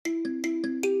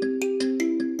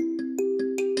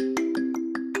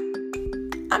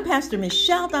Pastor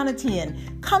Michelle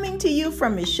Donatian, coming to you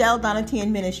from Michelle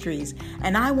Donatian Ministries,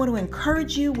 and I want to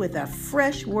encourage you with a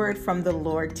fresh word from the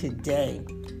Lord today.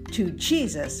 To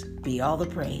Jesus be all the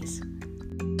praise.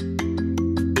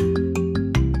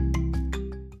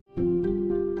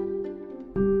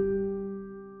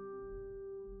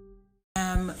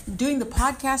 I'm doing the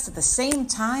podcast at the same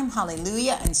time,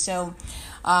 hallelujah, and so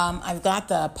I've got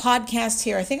the podcast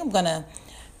here. I think I'm going to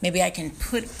maybe I can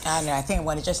put, I don't know, I think I'm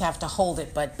going to just have to hold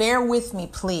it, but bear with me,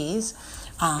 please,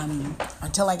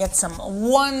 until I get some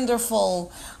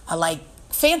wonderful,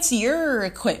 fancier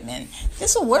equipment.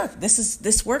 This will work.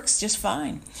 This works just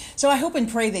fine. So I hope and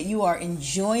pray that you are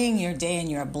enjoying your day and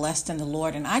you're blessed in the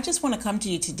Lord. And I just want to come to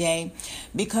you today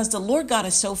because the Lord God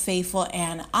is so faithful,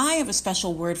 and I have a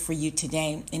special word for you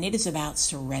today, and it is about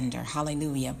surrender.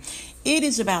 Hallelujah. It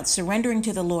is about surrendering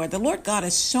to the Lord. The Lord God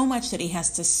has so much that he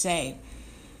has to say.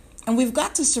 And we've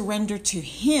got to surrender to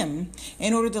him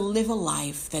in order to live a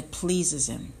life that pleases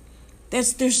him.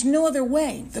 There's no other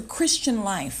way. The Christian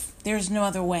life, there's no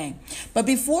other way. But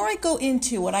before I go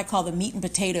into what I call the meat and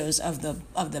potatoes of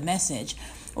the message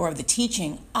or of the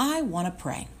teaching, I want to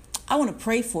pray. I want to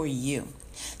pray for you.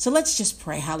 So let's just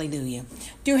pray. Hallelujah.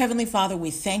 Dear Heavenly Father, we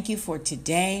thank you for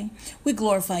today. We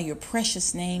glorify your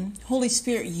precious name. Holy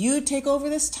Spirit, you take over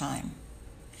this time.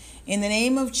 In the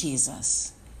name of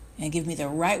Jesus. And give me the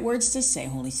right words to say,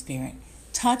 Holy Spirit.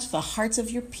 Touch the hearts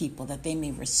of your people that they may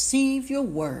receive your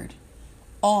word.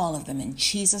 All of them in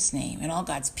Jesus' name. And all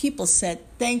God's people said,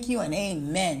 thank you and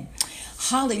amen.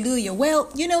 Hallelujah. Well,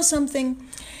 you know something?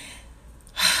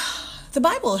 The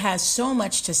Bible has so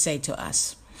much to say to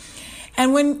us.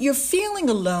 And when you're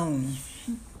feeling alone,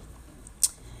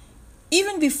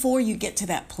 even before you get to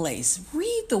that place,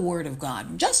 read the Word of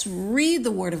God. Just read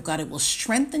the Word of God. It will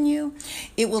strengthen you.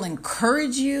 It will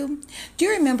encourage you. Do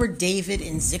you remember David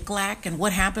in Ziklag and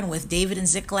what happened with David in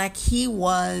Ziklag? He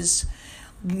was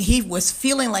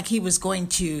feeling like he was going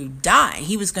to die.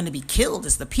 He was going to be killed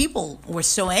as the people were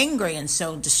so angry and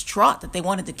so distraught that they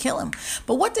wanted to kill him.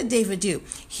 But what did David do?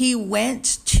 He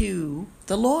went to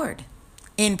the Lord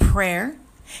in prayer.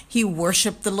 He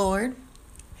worshiped the Lord.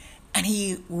 And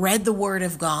he read the word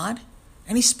of God,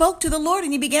 and he spoke to the Lord,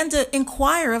 and he began to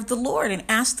inquire of the Lord and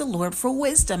ask the Lord for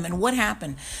wisdom. And what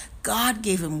happened? God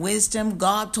gave him wisdom.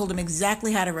 God told him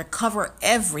exactly how to recover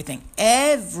everything,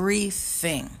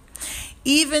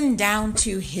 even down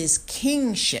to his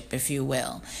kingship, if you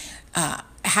will,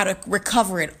 how to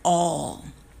recover it all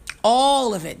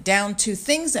of it, down to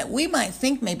things that we might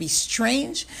think may be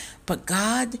strange, but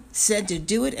God said to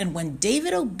do it. And when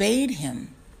David obeyed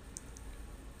him,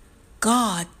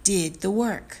 God did the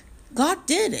work. God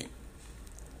did it.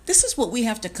 This is what we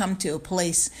have to come to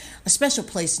a special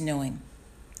place knowing.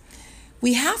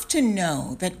 We have to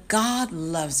know that God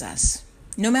loves us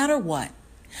no matter what.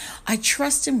 I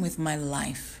trust him with my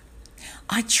life.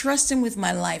 I trust him with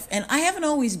my life. And I haven't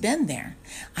always been there.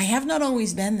 I have not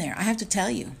always been there. I have to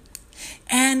tell you.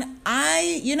 And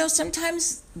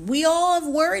sometimes we all have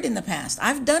worried in the past.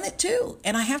 I've done it too.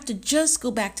 And I have to just go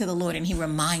back to the Lord, and he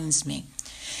reminds me.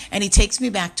 And he takes me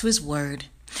back to his word,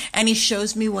 and he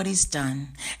shows me what he's done.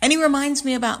 And he reminds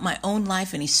me about my own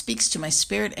life, and he speaks to my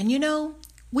spirit. And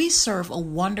we serve a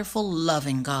wonderful,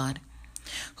 loving God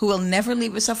who will never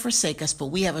leave us or forsake us, but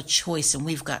we have a choice, and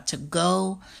we've got to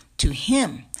go to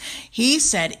him. He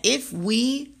said, if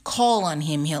we call on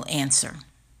him, he'll answer.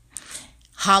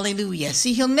 Hallelujah.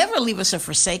 See, he'll never leave us or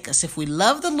forsake us. If we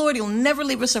love the Lord, he'll never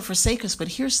leave us or forsake us. But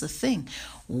here's the thing.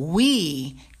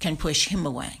 We can push him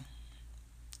away.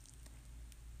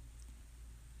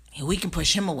 We can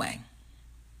push him away.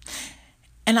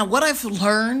 And now what I've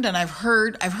learned and I've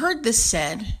heard this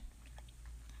said,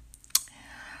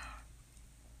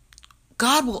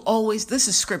 God will always, this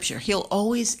is scripture, he'll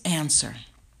always answer.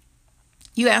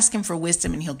 You ask him for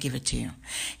wisdom and he'll give it to you.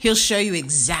 He'll show you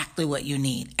exactly what you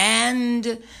need.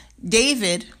 And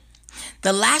David,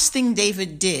 the last thing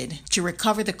David did to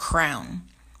recover the crown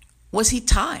was he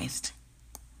tithed.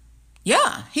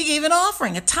 Yeah, he gave an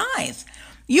offering, a tithe.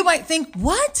 You might think,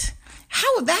 what? How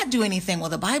would that do anything? Well,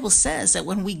 the Bible says that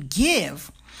when we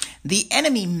give, the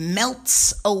enemy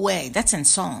melts away. That's in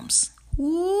Psalms.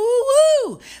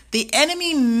 Woo-woo! The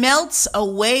enemy melts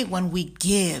away when we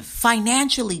give,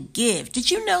 financially give.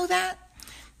 Did you know that?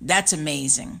 That's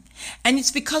amazing. And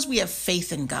it's because we have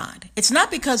faith in God. It's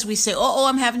not because we say,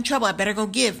 I'm having trouble, I better go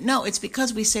give. No, it's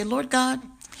because we say, Lord God,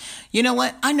 you know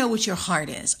what? I know what your heart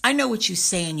is. I know what you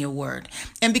say in your word.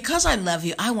 And because I love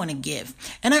you, I want to give.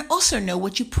 And I also know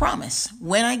what you promise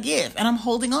when I give. And I'm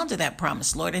holding on to that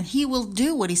promise, Lord. And he will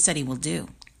do what he said he will do.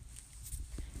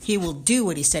 He will do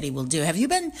what he said he will do. Have you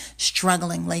been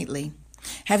struggling lately?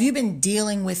 Have you been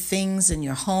dealing with things in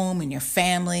your home, in your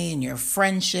family, in your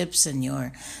friendships, in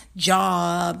your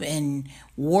job, and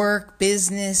work,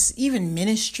 business, even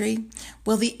ministry?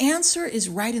 Well, the answer is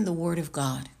right in the Word of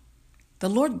God. The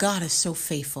Lord God is so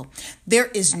faithful. There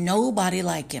is nobody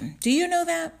like him. Do you know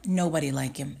that? Nobody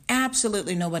like him.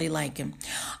 Absolutely nobody like him.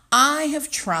 I have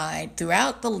tried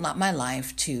throughout my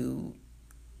life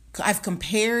I've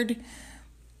compared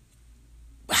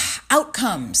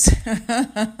outcomes.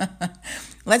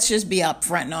 Let's just be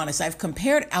upfront and honest. I've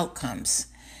compared outcomes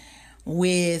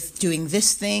with doing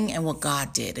this thing and what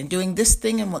God did, and doing this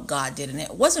thing and what God did. And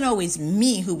it wasn't always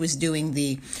me who was doing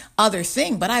the other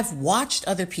thing, but I've watched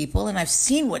other people and I've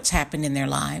seen what's happened in their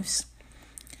lives.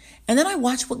 And then I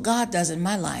watch what God does in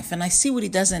my life, and I see what he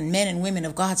does in men and women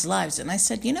of God's lives. And I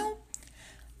said,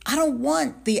 I don't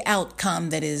want the outcome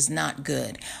that is not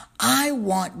good. I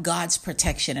want God's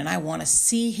protection, and I want to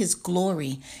see his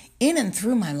glory in and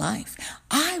through my life.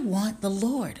 I want the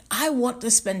Lord. I want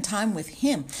to spend time with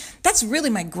him. That's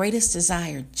really my greatest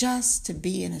desire, just to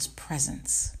be in his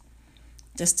presence,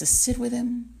 just to sit with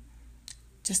him,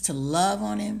 just to love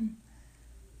on him.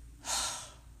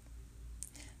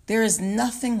 There is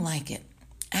nothing like it.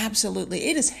 Absolutely.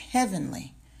 It is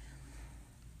heavenly.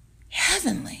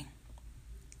 Heavenly.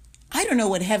 I don't know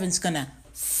what heaven's going to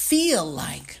feel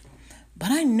like, but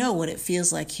I know what it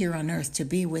feels like here on earth to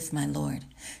be with my Lord,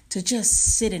 to just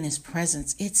sit in his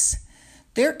presence.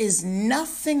 There is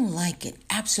nothing like it.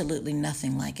 Absolutely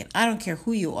nothing like it. I don't care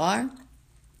who you are.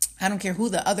 I don't care who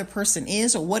the other person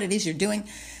is or what it is you're doing.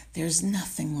 There's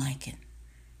nothing like it.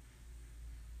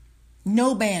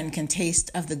 No man can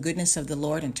taste of the goodness of the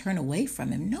Lord and turn away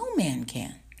from him. No man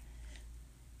can.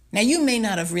 Now, you may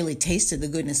not have really tasted the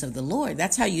goodness of the Lord.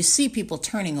 That's how you see people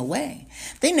turning away.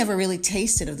 They never really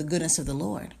tasted of the goodness of the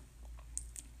Lord.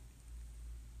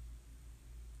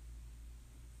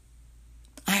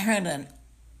 I heard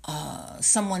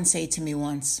someone say to me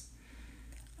once,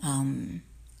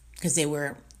 because we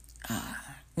were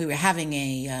having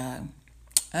a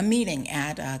meeting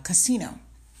at a casino,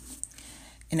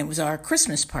 and it was our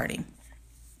Christmas party.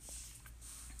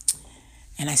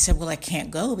 And I said, well, I can't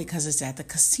go because it's at the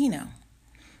casino.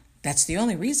 That's the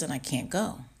only reason I can't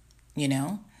go,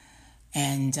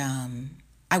 And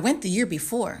I went the year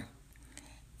before,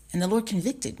 and the Lord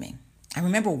convicted me. I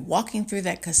remember walking through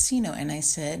that casino, and I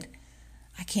said,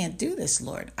 I can't do this,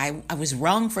 Lord. I was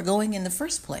wrong for going in the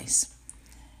first place.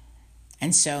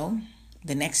 And so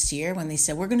the next year when they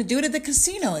said, we're going to do it at the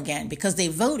casino again, because we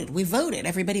voted,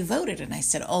 everybody voted. And I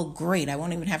said, oh, great. I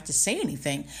won't even have to say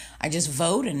anything. I just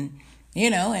vote and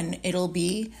it'll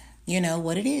be,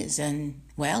 what it is. And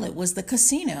well, it was the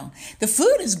casino. The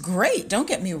food is great. Don't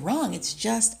get me wrong. It's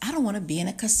just, I don't want to be in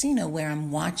a casino where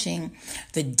I'm watching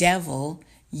the devil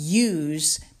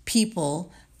use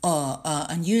people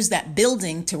and use that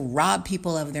building to rob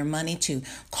people of their money, to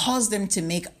cause them to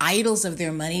make idols of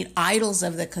their money, idols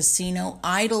of the casino,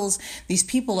 idols. These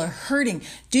people are hurting.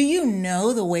 Do you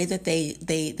know the way that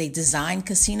they design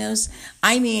casinos?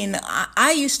 I mean,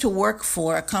 I used to work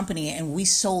for a company and we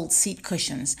sold seat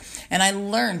cushions. And I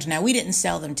learned, now we didn't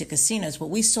sell them to casinos,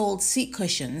 but we sold seat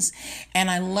cushions.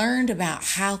 And I learned about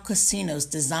how casinos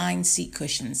design seat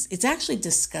cushions. It's actually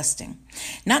disgusting.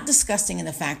 Not disgusting in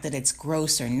the fact that it's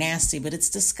gross or nasty, but it's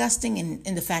disgusting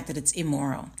in the fact that it's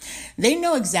immoral. They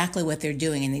know exactly what they're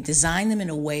doing, and they design them in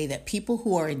a way that people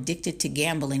who are addicted to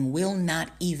gambling will not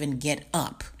even get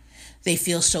up. They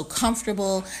feel so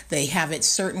comfortable. They have it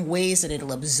certain ways that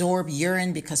it'll absorb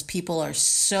urine because people are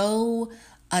so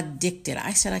addicted.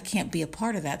 I said, I can't be a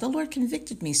part of that. The Lord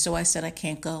convicted me, so I said, I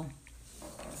can't go.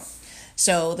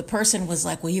 So the person was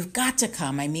like, well, you've got to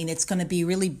come. I mean, it's going to be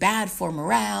really bad for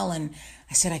morale. And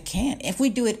I said, I can't. If we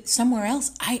do it somewhere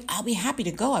else, I'll be happy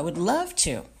to go. I would love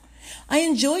to. I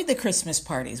enjoyed the Christmas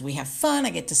parties. We have fun. I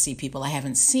get to see people I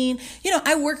haven't seen.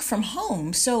 I work from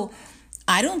home, so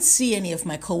I don't see any of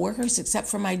my coworkers except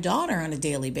for my daughter on a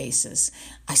daily basis.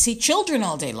 I see children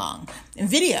all day long in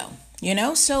video.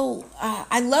 So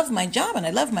I love my job and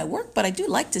I love my work, but I do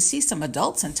like to see some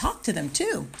adults and talk to them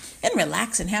too and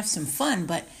relax and have some fun,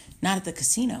 but not at the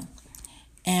casino.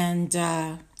 And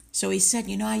so he said,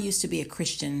 I used to be a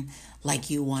Christian like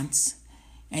you once.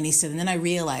 And he said, and then I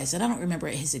realized, and I don't remember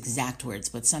his exact words,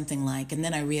 but something like, and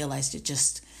then I realized it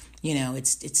just,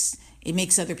 it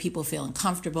makes other people feel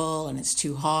uncomfortable and it's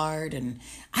too hard. And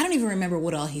I don't even remember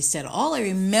what all he said. All I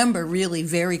remember really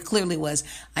very clearly was,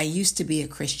 I used to be a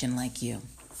Christian like you.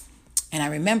 And I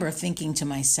remember thinking to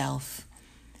myself,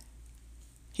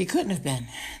 he couldn't have been.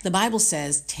 The Bible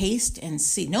says, taste and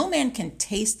see. No man can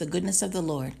taste the goodness of the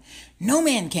Lord. No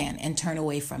man can and turn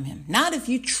away from him. Not if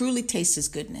you truly taste his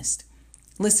goodness.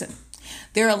 Listen,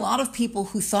 There are a lot of people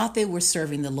who thought they were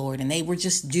serving the Lord and they were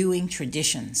just doing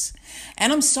traditions.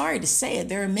 And I'm sorry to say it,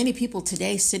 there are many people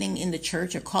today sitting in the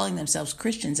church or calling themselves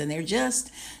Christians, and they're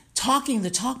just talking the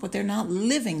talk, but they're not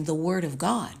living the word of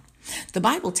God. The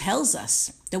Bible tells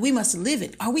us that we must live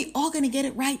it. Are we all going to get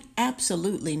it right?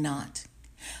 Absolutely not.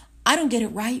 I don't get it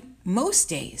right most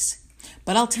days,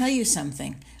 but I'll tell you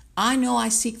something. I know I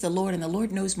seek the Lord, and the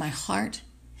Lord knows my heart.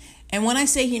 And when I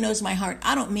say he knows my heart,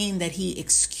 I don't mean that he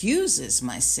excuses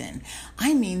my sin.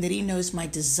 I mean that he knows my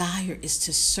desire is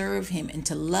to serve him and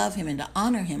to love him and to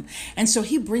honor him. And so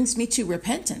he brings me to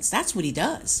repentance. That's what he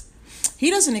does.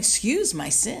 He doesn't excuse my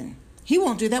sin. He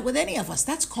won't do that with any of us.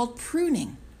 That's called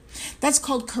pruning. That's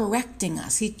called correcting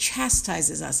us. He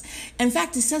chastises us. In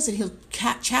fact, he says that he'll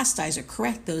chastise or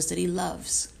correct those that he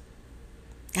loves.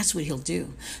 That's what he'll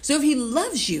do. So if he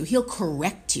loves you, he'll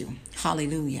correct you.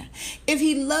 Hallelujah. If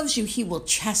he loves you, he will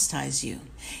chastise you.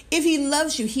 If he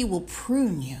loves you, he will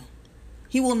prune you.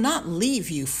 He will not leave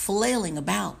you flailing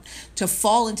about to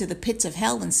fall into the pits of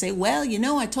hell and say, well,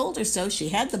 I told her so. She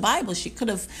had the Bible. She could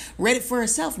have read it for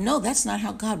herself. No, that's not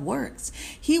how God works.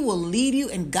 He will lead you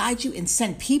and guide you and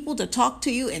send people to talk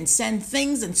to you and send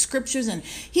things and scriptures, and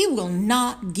he will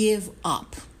not give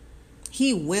up.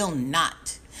 He will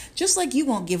not. Just like you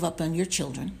won't give up on your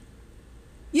children.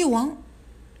 You won't.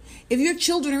 If your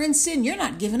children are in sin, you're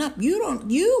not giving up. You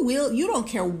don't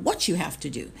care what you have to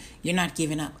do. You're not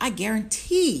giving up. I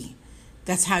guarantee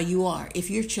that's how you are if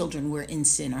your children were in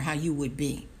sin, or how you would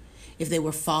be if they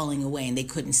were falling away and they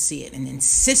couldn't see it and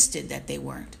insisted that they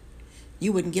weren't.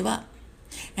 You wouldn't give up.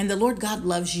 And the Lord God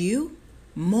loves you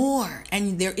more,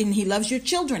 and he loves your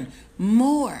children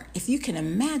more. If you can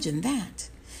imagine that.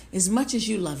 As much as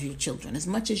you love your children, as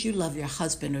much as you love your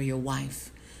husband or your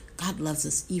wife, God loves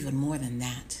us even more than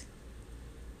that.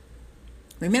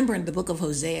 Remember in the book of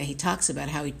Hosea, he talks about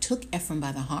how he took Ephraim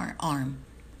by the arm.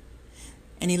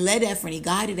 And he led Ephraim, he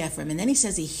guided Ephraim. And then he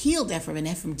says he healed Ephraim, and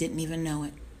Ephraim didn't even know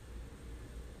it.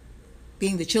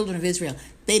 Being the children of Israel,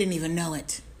 they didn't even know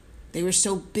it. They were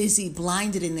so busy,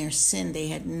 blinded in their sin, they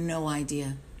had no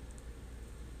idea.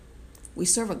 We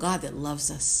serve a God that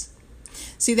loves us.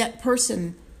 See, that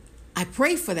person, I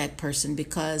pray for that person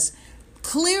because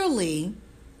clearly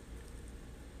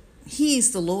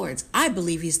he's the Lord's. I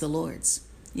believe he's the Lord's.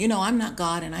 I'm not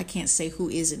God, and I can't say who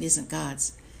is and isn't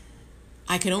God's.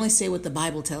 I can only say what the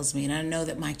Bible tells me, and I know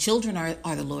that my children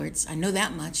are the Lord's. I know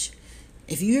that much.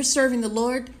 If you're serving the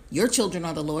Lord, your children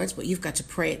are the Lord's, but you've got to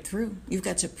pray it through. You've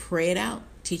got to pray it out.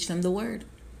 Teach them the word.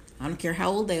 I don't care how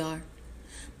old they are.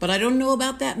 But I don't know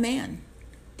about that man,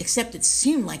 except it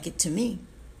seemed like it to me.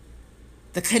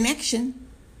 The connection,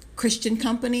 Christian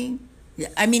company,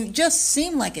 just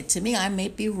seemed like it to me. I may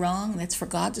be wrong. That's for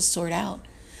God to sort out.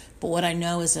 But what I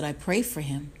know is that I pray for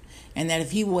him, and that if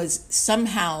he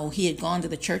had gone to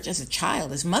the church as a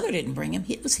child, his mother didn't bring him,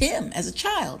 it was him as a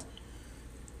child,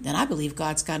 then I believe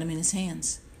God's got him in his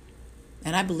hands.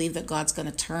 And I believe that God's going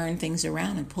to turn things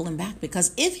around and pull him back,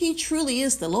 because if he truly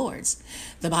is the Lord's,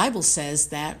 the Bible says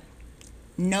that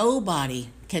nobody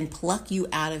can pluck you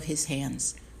out of his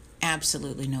hands.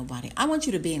 Absolutely nobody. I want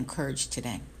you to be encouraged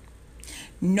today.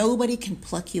 Nobody can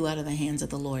pluck you out of the hands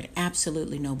of the Lord.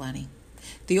 Absolutely nobody.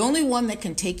 The only one that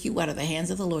can take you out of the hands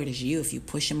of the Lord is you if you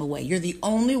push him away. You're the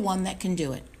only one that can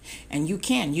do it. And you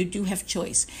can. You do have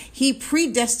choice. He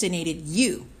predestinated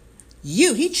you.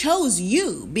 He chose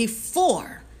you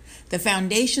before the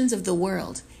foundations of the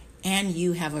world. And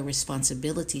you have a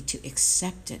responsibility to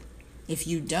accept it. If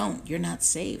you don't, you're not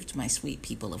saved, my sweet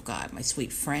people of God, my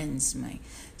sweet friends, my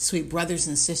sweet brothers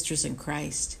and sisters in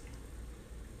Christ.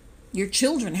 Your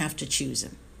children have to choose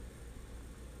him.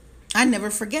 I never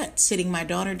forget sitting my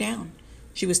daughter down.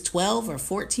 She was 12 or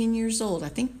 14 years old. I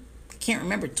can't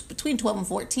remember, between 12 and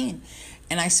 14.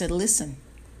 And I said, listen.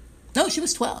 No, she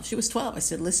was 12. I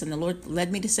said, listen, the Lord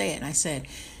led me to say it. And I said,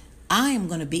 I am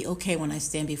going to be okay when I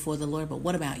stand before the Lord, but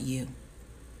what about you?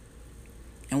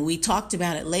 And we talked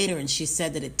about it later, and she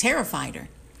said that it terrified her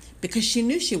because she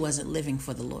knew she wasn't living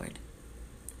for the Lord.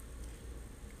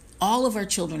 All of our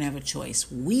children have a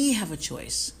choice. We have a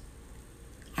choice.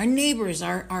 Our neighbors,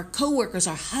 our co-workers,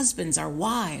 our husbands, our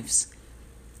wives.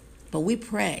 But we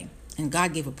pray, and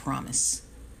God gave a promise.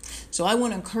 So I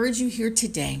want to encourage you here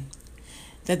today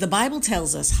that the Bible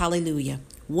tells us, hallelujah,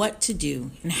 what to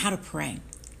do and how to pray.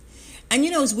 And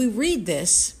as we read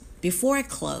this, before I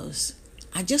close,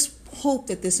 I just hope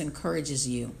that this encourages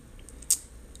you.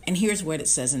 And here's what it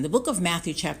says. In the book of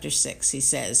Matthew chapter 6, he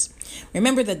says,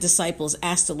 remember the disciples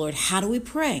asked the Lord, how do we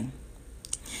pray?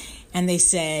 And they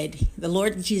said, the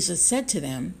Lord Jesus said to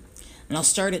them, and I'll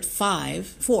start at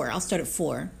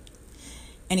 4.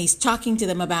 And he's talking to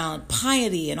them about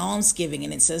piety and almsgiving.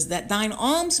 And it says that thine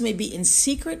alms may be in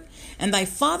secret, and thy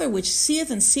Father which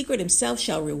seeth in secret himself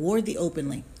shall reward thee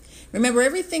openly. Remember,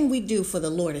 everything we do for the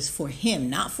Lord is for him,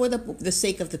 not for the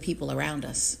sake of the people around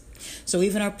us. So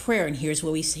even our prayer, and here's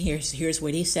what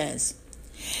he says.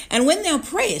 And when thou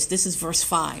prayest, this is verse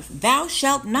 5, thou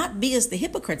shalt not be as the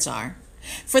hypocrites are,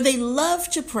 for they love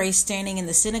to pray standing in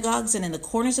the synagogues and in the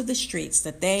corners of the streets,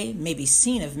 that they may be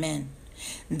seen of men.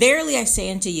 Verily I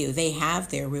say unto you, they have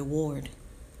their reward.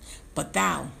 But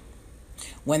thou,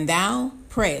 when thou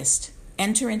prayest,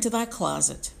 enter into thy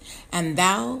closet, and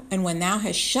when thou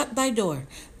hast shut thy door,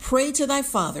 pray to thy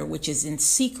Father which is in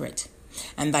secret,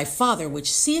 and thy Father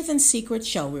which seeth in secret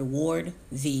shall reward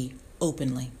thee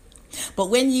openly. But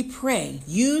when ye pray,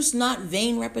 use not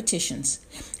vain repetitions,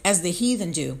 as the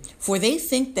heathen do, for they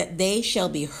think that they shall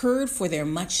be heard for their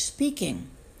much speaking.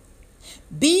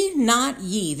 Be not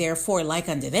ye therefore like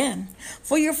unto them,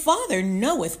 for your Father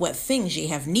knoweth what things ye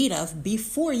have need of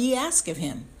before ye ask of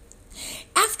him.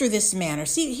 After this manner,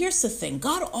 see, here's the thing.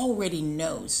 God already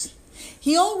knows.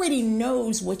 He already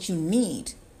knows what you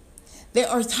need. There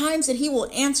are times that he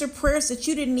will answer prayers that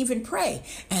you didn't even pray.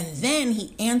 And then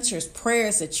he answers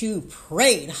prayers that you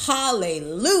prayed.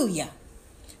 Hallelujah.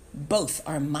 Both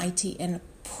are mighty and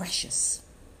precious.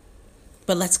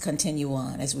 But let's continue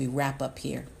on as we wrap up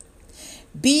here.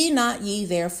 Be not ye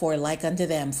therefore like unto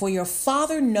them, for your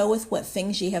Father knoweth what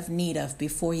things ye have need of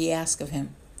before ye ask of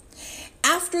him.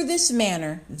 After this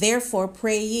manner, therefore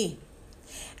pray ye.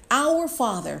 Our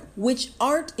Father, which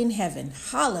art in heaven,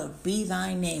 hallowed be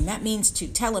thy name. That means to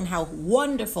tell him how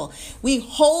wonderful.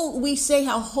 We say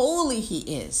how holy he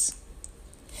is.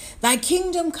 Thy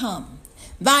kingdom come.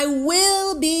 Thy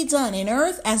will be done in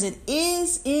earth as it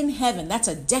is in heaven. That's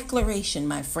a declaration,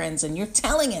 my friends. And you're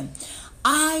telling him,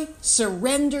 I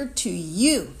surrender to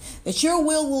you that your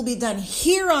will be done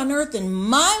here on earth in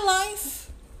my life.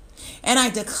 And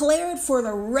I declare it for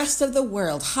the rest of the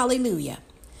world. Hallelujah.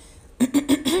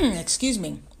 Excuse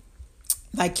me.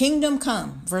 Thy kingdom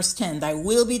come, verse 10, thy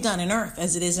will be done in earth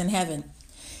as it is in heaven.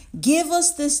 Give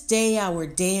us this day our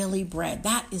daily bread.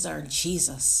 That is our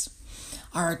Jesus.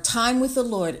 Our time with the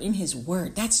Lord in his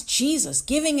word. That's Jesus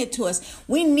giving it to us.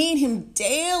 We need him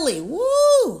daily.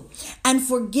 Woo! And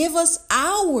forgive us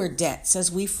our debts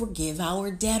as we forgive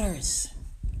our debtors.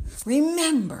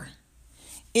 Remember,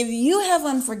 if you have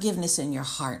unforgiveness in your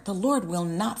heart, the Lord will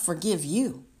not forgive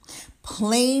you.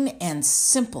 Plain and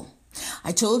simple.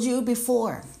 I told you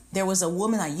before, there was a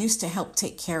woman I used to help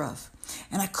take care of,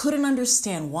 and I couldn't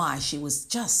understand why. She was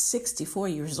just 64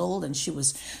 years old and she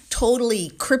was totally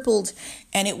crippled.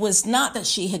 And it was not that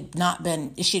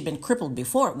she'd been crippled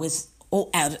before. It was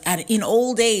in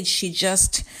old age, she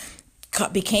just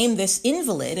became this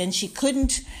invalid and she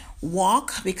couldn't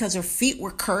walk because her feet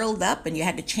were curled up and you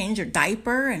had to change her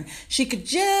diaper, and she could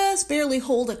just barely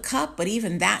hold a cup, but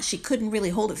even that she couldn't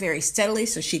really hold it very steadily,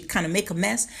 so she'd kind of make a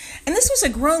mess. And this was a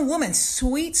grown woman,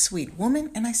 sweet woman.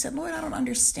 And I said, Lord, I don't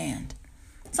understand.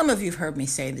 Some of you have heard me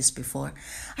say this before.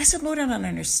 I said, Lord, I don't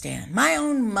understand. My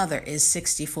own mother is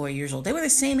 64 years old. They were the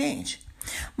same age.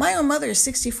 My own mother is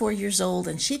 64 years old,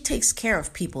 and she takes care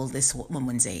of people this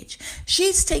woman's age.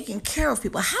 She's taking care of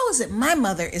people. How is it my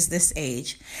mother is this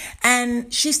age,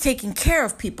 and she's taking care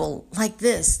of people like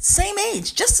this, same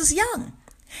age, just as young?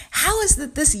 How is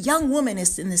it this young woman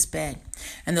is in this bed?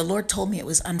 And the Lord told me it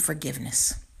was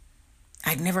unforgiveness.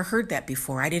 I'd never heard that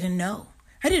before. I didn't know.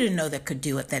 I didn't know that could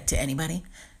do that to anybody.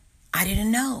 I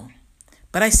didn't know.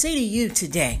 But I say to you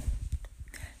today,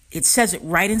 it says it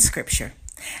right in Scripture.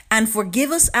 And forgive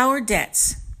us our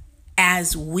debts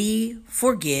as we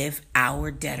forgive our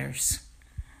debtors.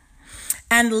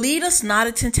 And lead us not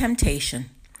into temptation.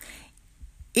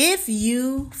 If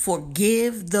you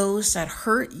forgive those that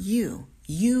hurt you,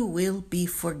 you will be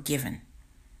forgiven.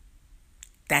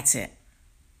 That's it.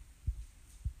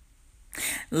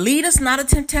 Lead us not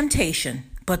into temptation,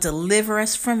 but deliver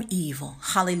us from evil.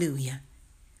 Hallelujah.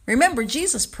 Remember,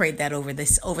 Jesus prayed that over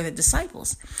the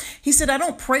disciples. He said, I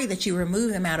don't pray that you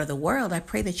remove them out of the world. I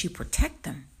pray that you protect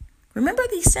them. Remember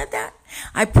he said that?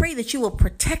 I pray that you will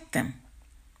protect them,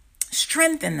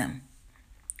 strengthen them.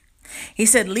 He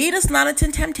said, lead us not into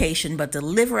temptation, but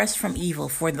deliver us from evil.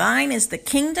 For thine is the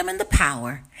kingdom and the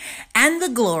power and the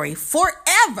glory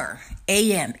forever.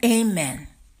 Amen.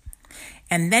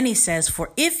 And then he says,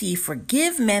 for if ye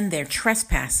forgive men their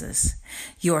trespasses,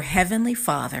 your heavenly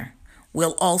Father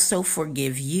will also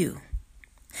forgive you.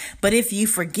 But if you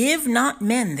forgive not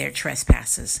men their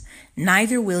trespasses,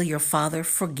 neither will your Father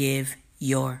forgive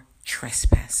your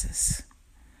trespasses.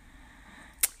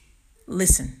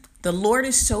 Listen, the Lord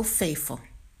is so faithful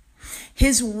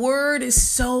His word is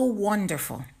so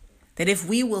wonderful that if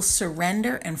we will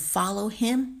surrender and follow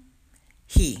him,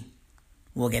 he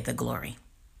will get the glory.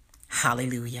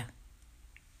 Hallelujah.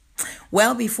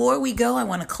 Well, before we go, I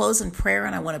want to close in prayer,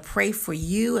 and I want to pray for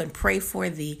you and pray for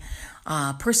the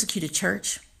persecuted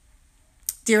church.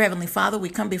 Dear Heavenly Father, we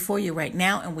come before you right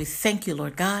now and we thank you,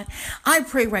 Lord God. I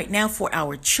pray right now for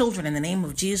our children in the name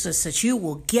of Jesus that you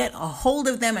will get a hold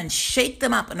of them and shake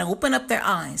them up and open up their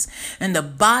eyes in the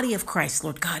body of Christ,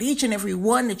 Lord God. Each and every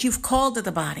one that you've called to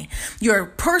the body, your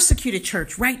persecuted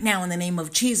church right now in the name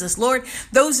of Jesus. Lord,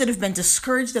 those that have been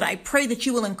discouraged, that I pray that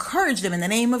you will encourage them in the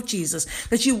name of Jesus,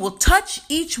 that you will touch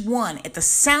each one at the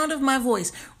sound of my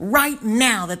voice right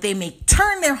now, that they may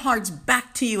turn their hearts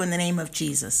back to you in the name of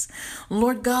Jesus.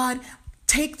 Lord God,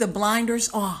 take the blinders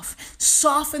off.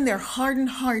 Soften their hardened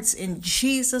hearts in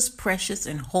Jesus' precious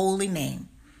and holy name.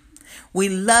 We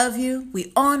love you,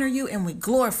 we honor you, and we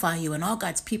glorify you. And all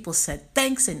God's people said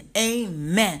thanks and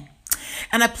amen.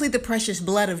 And I plead the precious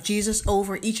blood of Jesus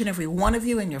over each and every one of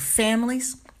you and your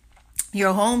families,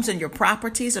 your homes and your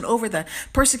properties, and over the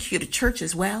persecuted church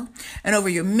as well, and over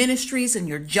your ministries and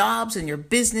your jobs and your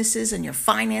businesses and your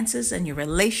finances and your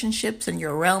relationships and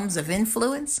your realms of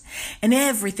influence and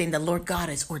everything the Lord God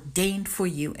has ordained for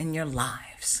you in your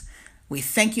lives. We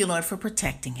thank you, Lord, for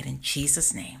protecting it in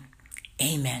Jesus' name.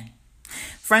 Amen.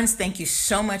 Friends, thank you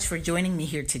so much for joining me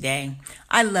here today.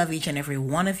 I love each and every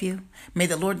one of you. May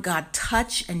the Lord God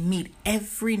touch and meet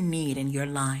every need in your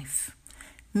life.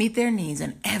 Meet their needs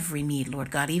and every need, Lord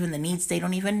God, even the needs they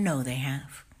don't even know they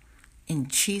have. In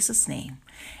Jesus' name.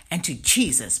 And to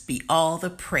Jesus be all the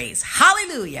praise.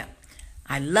 Hallelujah.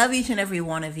 I love each and every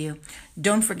one of you.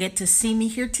 Don't forget to see me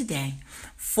here today,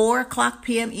 4:00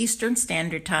 p.m. Eastern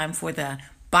Standard Time for the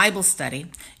Bible study.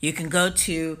 You can go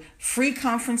to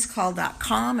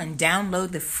freeconferencecall.com and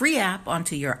download the free app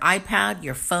onto your iPad,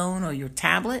 your phone, or your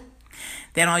tablet.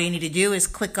 Then all you need to do is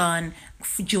click on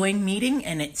Join Meeting,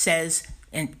 and it says,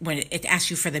 and when it asks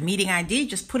you for the meeting ID,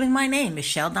 just put in my name,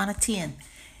 Michelle Donatian.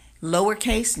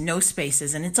 Lowercase, no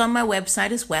spaces. And it's on my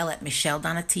website as well at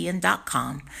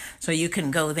michelledonatian.com. So you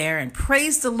can go there and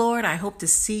praise the Lord. I hope to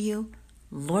see you,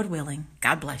 Lord willing.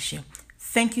 God bless you.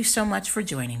 Thank you so much for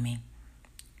joining me.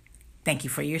 Thank you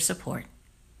for your support.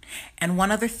 And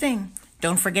one other thing,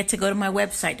 don't forget to go to my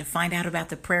website to find out about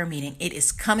the prayer meeting. It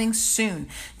is coming soon.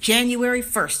 January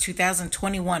 1st,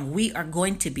 2021. We are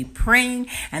going to be praying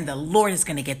and the Lord is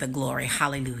going to get the glory.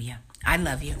 Hallelujah. I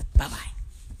love you. Bye-bye.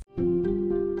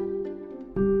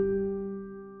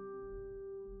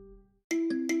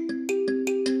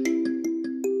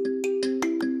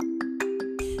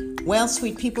 Well,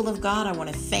 sweet people of God, I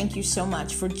want to thank you so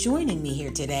much for joining me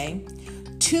here today.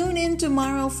 Tune in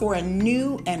tomorrow for a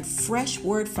new and fresh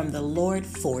word from the Lord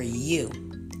for you.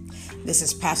 This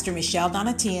is Pastor Michelle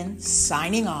Donatian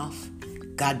signing off.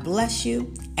 God bless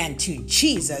you, and to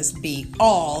Jesus be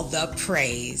all the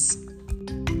praise.